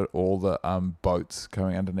 looking out at all the boats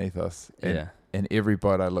coming underneath us. And, and every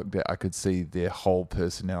boat I looked at, I could see their whole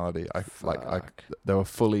personality. They were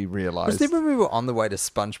fully realized. Was that when we were on the way to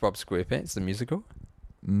SpongeBob SquarePants, the musical?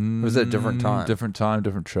 Was it a different time? Different time,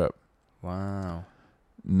 different trip. Wow.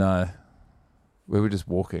 No. We were just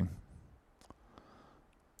walking.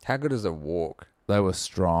 How good is a walk? They were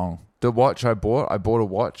strong. The watch I bought a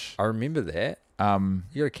watch. I remember that. You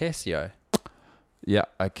got a Casio. Yeah,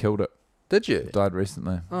 I killed it. Did you? It died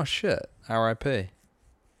recently. Oh shit. R.I.P.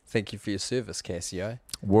 Thank you for your service, Casio.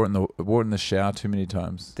 Wore it in the shower too many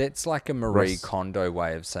times. That's like a Marie Kondo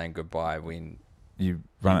way of saying goodbye when you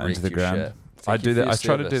run it into the ground. I do that. I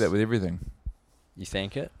try to do that with everything. You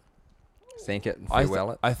thank it? Thank it and farewell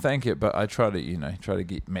it? I thank it, but I try to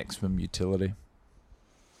get maximum utility.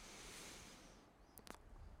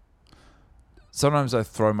 Sometimes I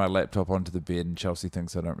throw my laptop onto the bed and Chelsea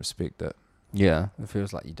thinks I don't respect it. Yeah. It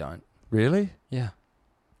feels like you don't. Really? Yeah.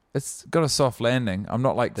 It's got a soft landing. I'm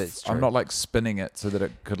not like That's true. I'm not like spinning it so that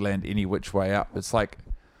it could land any which way up. It's like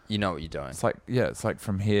you know what you're doing. It's like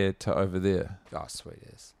from here to over there. Oh, sweet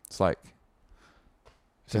as. It's like.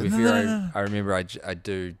 To be fair, I remember I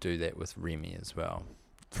do that with Remy as well.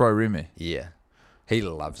 Throw Remy? Yeah. He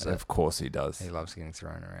loves it. Of course he does. He loves getting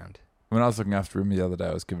thrown around. When I was looking after Remy the other day,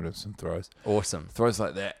 I was giving him some throws. Awesome. Throws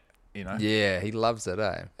like that, Yeah, he loves it,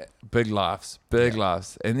 eh? Big laughs.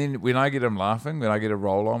 And then when I get him laughing, when I get a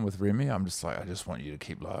roll on with Remy, I'm just like, I just want you to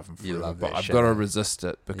keep laughing forever. You love that but I've shit, got to eh? resist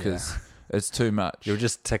it because it's too much. You'll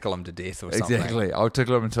just tickle him to death or something. Exactly. I'll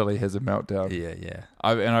tickle him until he has a meltdown. Yeah.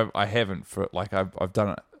 I haven't for I've done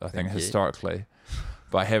it. I think historically,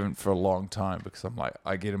 but I haven't for a long time because I'm like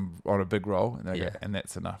I get him on a big roll and and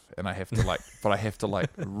that's enough. And I have to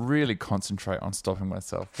really concentrate on stopping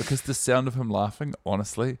myself because the sound of him laughing,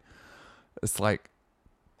 honestly,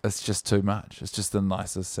 it's just too much. It's just the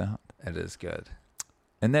nicest sound. It is good.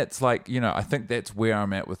 And that's I think that's where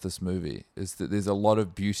I'm at with this movie, is that there's a lot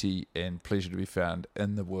of beauty and pleasure to be found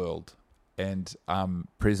in the world. And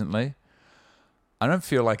presently, I don't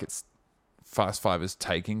feel like it's Fast 5 is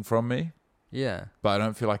taking from me. Yeah. But I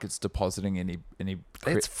don't feel like it's depositing any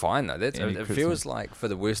That's fine, though. It feels like, for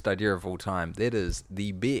the worst idea of all time, that is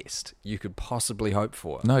the best you could possibly hope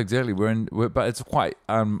for. No, exactly. But it's quite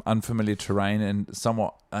unfamiliar terrain and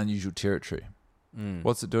somewhat unusual territory.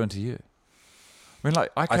 What's it doing to you? I mean,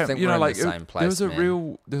 I think we're in the same place,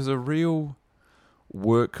 there's a real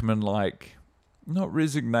workman-like, not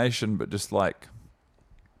resignation, but just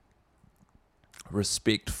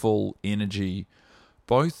respectful energy,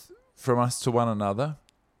 both from us to one another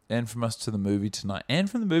and from us to the movie tonight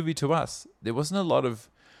and from the movie to us. There wasn't a lot of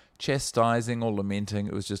chastising or lamenting.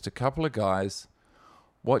 It was just a couple of guys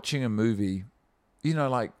watching a movie,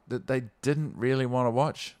 that they didn't really want to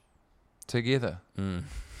watch together.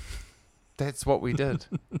 That's what we did.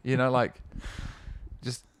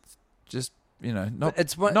 Just not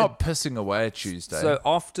It's pissing away a Tuesday. So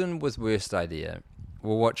often with Worst Idea,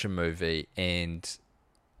 we'll watch a movie and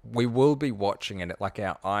we will be watching it, like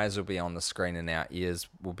our eyes will be on the screen and our ears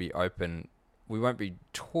will be open. We won't be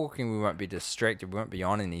talking, we won't be distracted, we won't be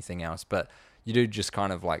on anything else, but you do just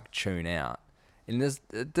kind of like tune out. And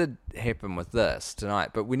it did happen with this tonight,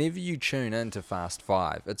 but whenever you tune into Fast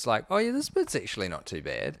Five, it's like, oh yeah, this bit's actually not too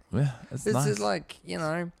bad. Yeah, it's This nice. is like,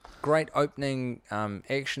 great opening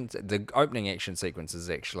action. The opening action sequence is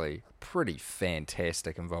actually pretty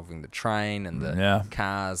fantastic, involving the train and the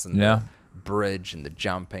cars and the bridge and the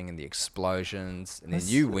jumping and the explosions. And then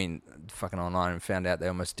you went fucking online and found out they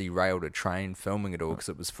almost derailed a train filming it all because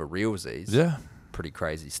it was for realsies. Yeah. Pretty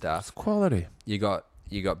crazy stuff. It's quality. You got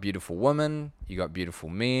beautiful women, you got beautiful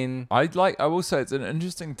men. I will say it's an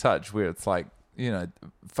interesting touch where it's like,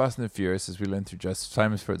 Fast and the Furious, as we learned through Just,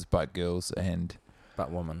 famous for its butt girls and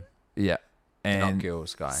But woman. Yeah. And not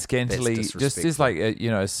girls, guy. Scantily, just there's like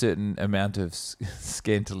a certain amount of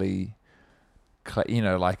scantily,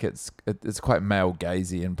 like it's quite male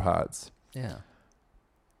gazy in parts. Yeah.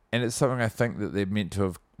 And it's something I think that they're meant to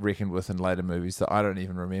have reckoned with in later movies that I don't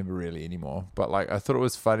even remember really anymore. But like I thought it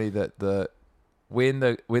was funny that when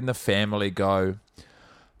the family go,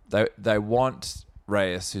 they want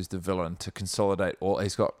Reyes, who's the villain, to consolidate all.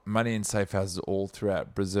 He's got money in safe houses all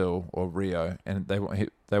throughout Brazil or Rio, and they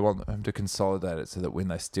want him to consolidate it so that when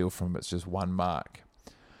they steal from him, it's just one mark.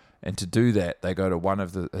 And to do that, they go to one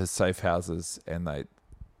of his safe houses and they,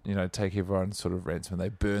 take everyone sort of ransom. They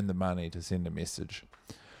burn the money to send a message.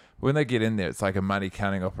 When they get in there, it's like a money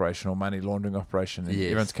counting operation or money laundering operation, and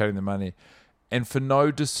everyone's counting the money, and for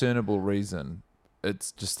no discernible reason,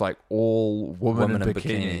 it's just like all women in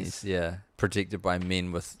bikinis. Yeah, protected by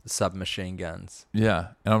men with submachine guns. Yeah,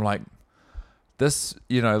 and I'm like, this,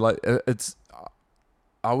 it's.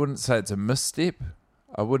 I wouldn't say it's a misstep.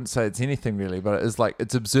 I wouldn't say it's anything really, but it's like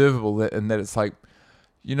it's observable that it's like,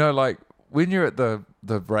 like when you're at the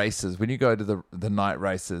races, when you go to the night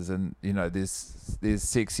races, and there's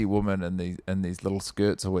sexy women in these little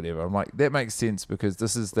skirts or whatever. I'm like, that makes sense because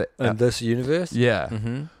this is in this universe. Yeah.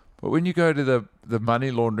 Mm-hmm. But when you go to the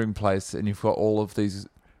money laundering place and you've got all of these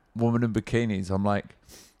women in bikinis, I'm like,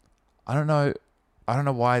 I don't know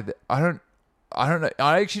why. I don't know.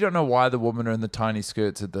 I actually don't know why the women are in the tiny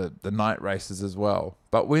skirts at the night races as well.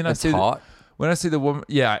 But when I see the woman,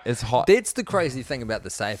 yeah, it's hot. That's the crazy thing about the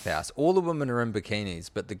safe house. All the women are in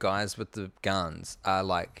bikinis, but the guys with the guns are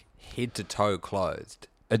like head to toe clothed.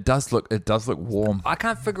 It does look warm. I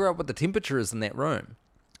can't figure out what the temperature is in that room.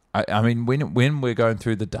 I mean, when we're going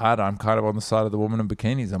through the data, I'm kind of on the side of the woman in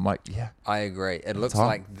bikinis. I'm like, yeah. I agree. It looks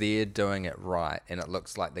like they're doing it right, and it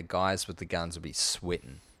looks like the guys with the guns will be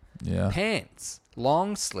sweating. Yeah. Pants,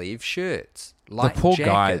 long sleeve shirts, light the poor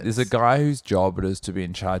jackets. Guy. There's a guy whose job it is to be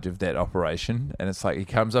in charge of that operation, and it's like he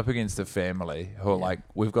comes up against the family who are like,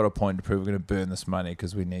 we've got a point to prove. We're going to burn this money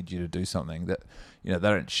because we need you to do something that, they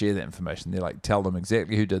don't share that information. They're like, tell them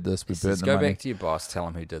exactly who did this. We burn the money. Go back to your boss. Tell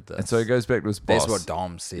him who did this. And so he goes back to his boss. That's what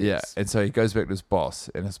Dom says. Yeah, and so he goes back to his boss,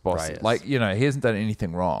 and his boss, Reyes. like, he hasn't done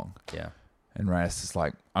anything wrong. Yeah. And Reyes is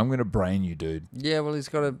like, I'm going to brain you, dude. Yeah, well, he's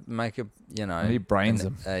got to make And he brains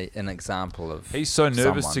him. An example of He's so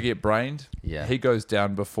nervous someone. to get brained. Yeah. He goes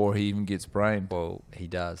down before he even gets brained. Well, he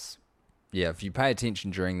does. Yeah, if you pay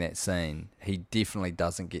attention during that scene, he definitely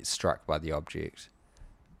doesn't get struck by the object.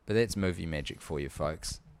 But that's movie magic for you,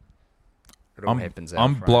 folks. It all happens out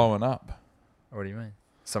I'm front. blowing up. What do you mean?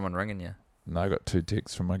 Someone ringing you? No, I got 2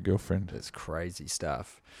 texts from my girlfriend. That's crazy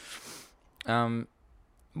stuff.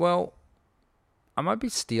 Well, I might be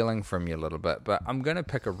stealing from you a little bit, but I'm going to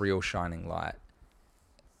pick a real shining light.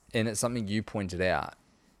 And it's something you pointed out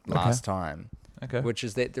last time. Okay. Which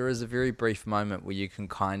is that there is a very brief moment where you can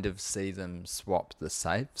kind of see them swap the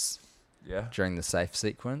safes. Yeah. During the safe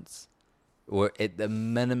sequence. Or at the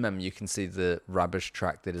minimum, you can see the rubbish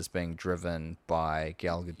truck that is being driven by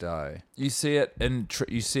Gal Gadot. You see it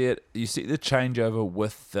you see the changeover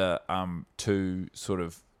with the 2 sort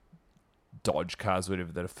of Dodge cars,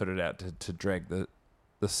 whatever, that are fitted out to drag the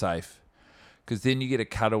safe. Because then you get a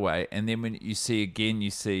cutaway, and then when you see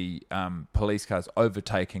police cars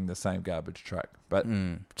overtaking the same garbage truck. But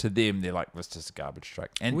to them, they're like, it's just a garbage truck.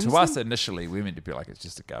 And to us, initially, we're meant to be like, it's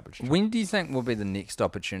just a garbage truck. When do you think will be the next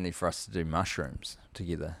opportunity for us to do mushrooms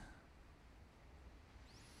together?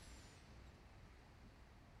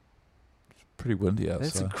 It's pretty windy outside.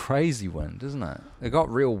 That's a crazy wind, isn't it? It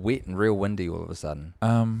got real wet and real windy all of a sudden.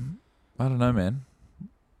 I don't know, man.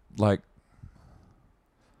 Like,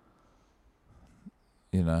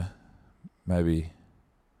 maybe,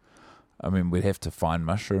 we'd have to find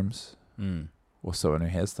mushrooms or someone who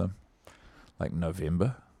has them, like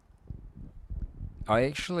November. I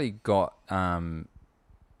actually got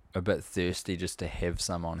a bit thirsty just to have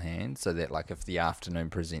some on hand, so that like if the afternoon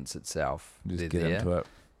presents itself, Just they're get there. into it.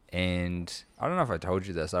 And I don't know if I told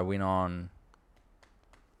you this. I went on.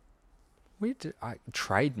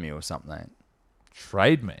 Trade Me or something.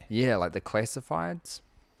 Trade Me. Yeah, like the classifieds.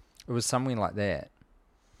 It was something like that.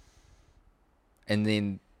 And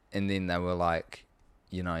then they were like,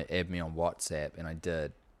 you know, add me on WhatsApp, and I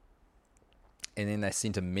did. And then they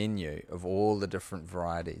sent a menu of all the different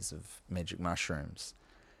varieties of magic mushrooms.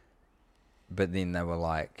 But then they were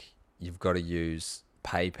like, you've got to use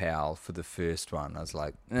PayPal for the first one. I was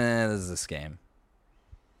like, this is a scam.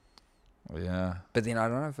 Yeah. But then I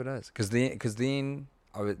don't know if it is. Because then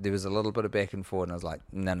there was a little bit of back and forth, and I was like,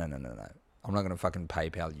 no. I'm not going to fucking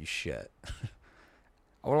PayPal you shit.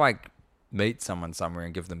 I will like meet someone somewhere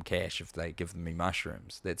and give them cash if they give me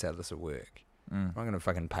mushrooms. That's how this will work. I'm not going to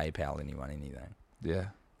fucking PayPal anyone anything. Yeah.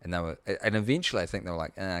 And eventually I think they were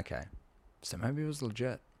like, okay. So maybe it was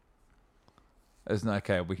legit. Isn't it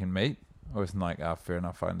okay we can meet? Or isn't like, fair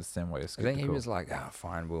enough, I understand why you're I skeptical. think he was like,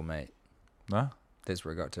 fine, we'll meet. No? That's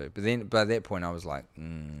where I got to. But then by that point I was like,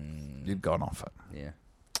 You'd gone off it. yeah.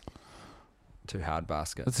 Too hard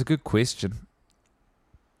basket. That's a good question.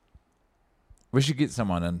 We should get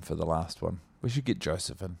someone in for the last one. We should get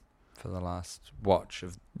Joseph in. For the last watch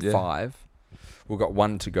of Yeah. 5. We've got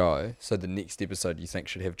 1 to go. So the next episode you think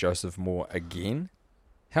should have Joseph Moore again?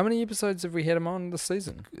 How many episodes have we had him on this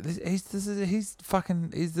season? He's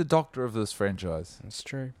the doctor of this franchise. That's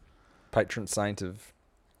true. Patron saint of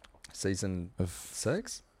season Of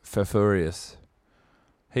 6? Furious.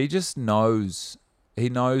 He just knows. He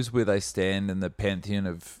knows where they stand in the pantheon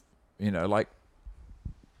of, you know, like,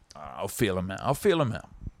 I'll feel him out.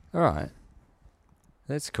 All right.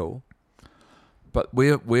 That's cool. But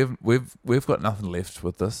we've got nothing left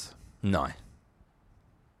with this. No.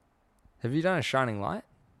 Have you done a Shining Light?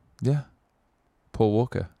 Yeah. Paul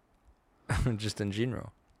Walker. Just in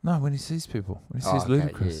general? No, when he sees people. When he sees okay.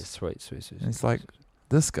 Ludacris. Yeah, sweet. And he's like,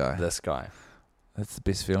 this guy. This guy. That's the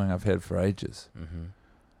best feeling I've had for ages. Mm-hmm.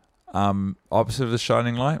 Opposite of the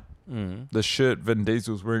Shining Light, Mm. the shirt Vin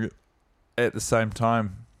Diesel's wearing at the same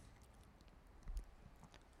time.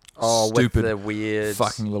 Oh, Stupid with the weird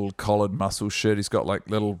fucking little collared muscle shirt. He's got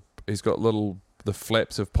the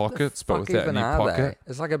flaps of pockets, but without any pocket.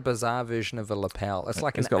 It's like a bizarre version of a lapel. It's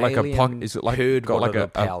like He's an got like a alien pocket. He's got like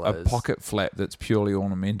a pocket flap that's purely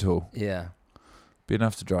ornamental. Yeah. Be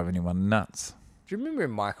enough to drive anyone nuts. Do you remember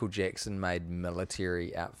when Michael Jackson made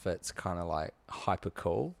military outfits kind of like hyper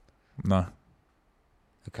cool? No,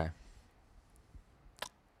 Okay.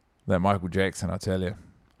 that Michael Jackson, I tell you.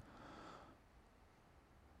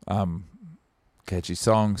 Catchy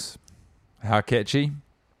songs. How catchy?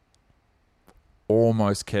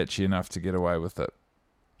 Almost catchy enough to get away with it.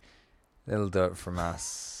 That'll do it from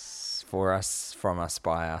us, for us, from us,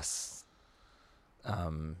 by us.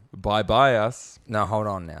 Bye us. No, hold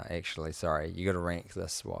on now. Actually, sorry. You got to rank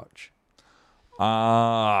this watch.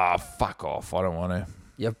 Fuck off. I don't want to.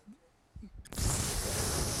 Yep.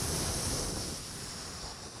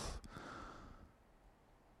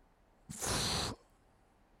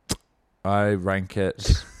 I rank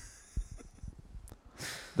it.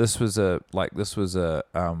 This was a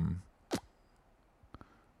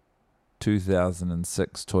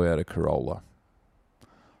 2006 Toyota Corolla.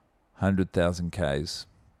 100,000 Ks.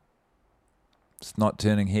 It's not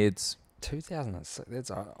turning heads. 2006. That's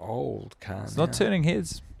an old car. It's now. not turning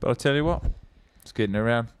heads, but I'll tell you what. It's getting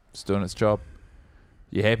around. It's doing its job.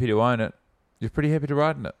 You're happy to own it. You're pretty happy to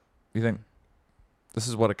ride in it. You think, this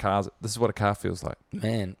is what a car feels like.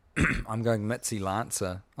 Man, I'm going Mitzi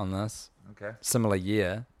Lancer on this. Okay. Similar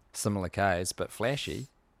year, similar Ks, but flashy.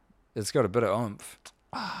 It's got a bit of oomph.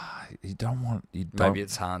 Maybe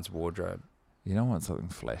it's Hans' wardrobe. You don't want something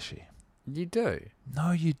flashy. You do.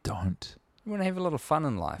 No, you don't. You want to have a little fun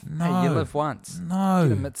in life. No. Hey, you live once. No.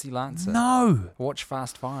 Get a Mitzi Lancer. No. Watch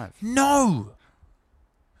Fast 5. No.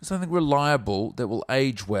 Something reliable that will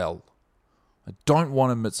age well. I don't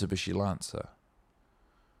want a Mitsubishi Lancer.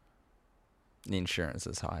 The insurance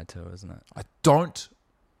is high too, isn't it? I don't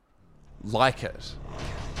like it.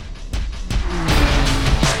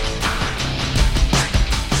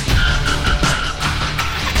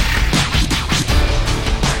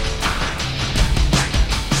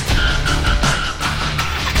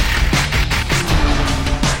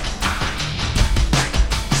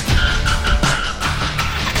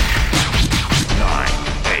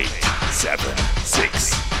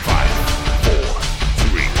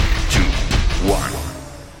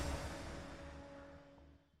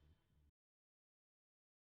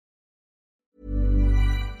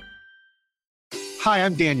 Hi,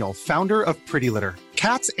 I'm Daniel, founder of Pretty Litter.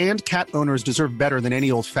 Cats and cat owners deserve better than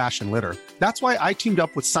any old-fashioned litter. That's why I teamed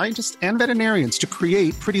up with scientists and veterinarians to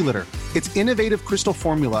create Pretty Litter. Its innovative crystal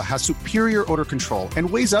formula has superior odor control and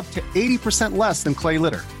weighs up to 80% less than clay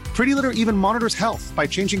litter. Pretty Litter even monitors health by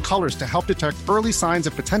changing colors to help detect early signs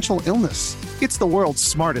of potential illness. It's the world's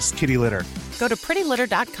smartest kitty litter. Go to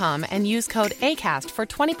prettylitter.com and use code ACAST for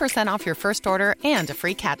 20% off your first order and a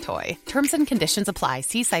free cat toy. Terms and conditions apply.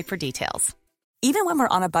 See site for details. Even when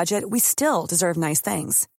we're on a budget, we still deserve nice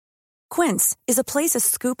things. Quince is a place to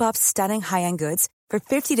scoop up stunning high-end goods for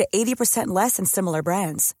 50 to 80% less than similar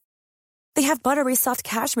brands. They have buttery soft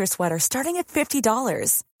cashmere sweaters starting at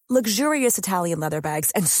 $50, luxurious Italian leather bags,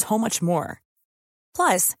 and so much more.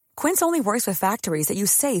 Plus, Quince only works with factories that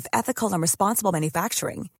use safe, ethical, and responsible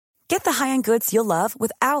manufacturing. Get the high-end goods you'll love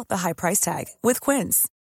without the high price tag with Quince.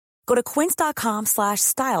 Go to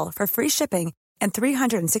quince.com/style for free shipping and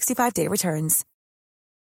 365-day returns.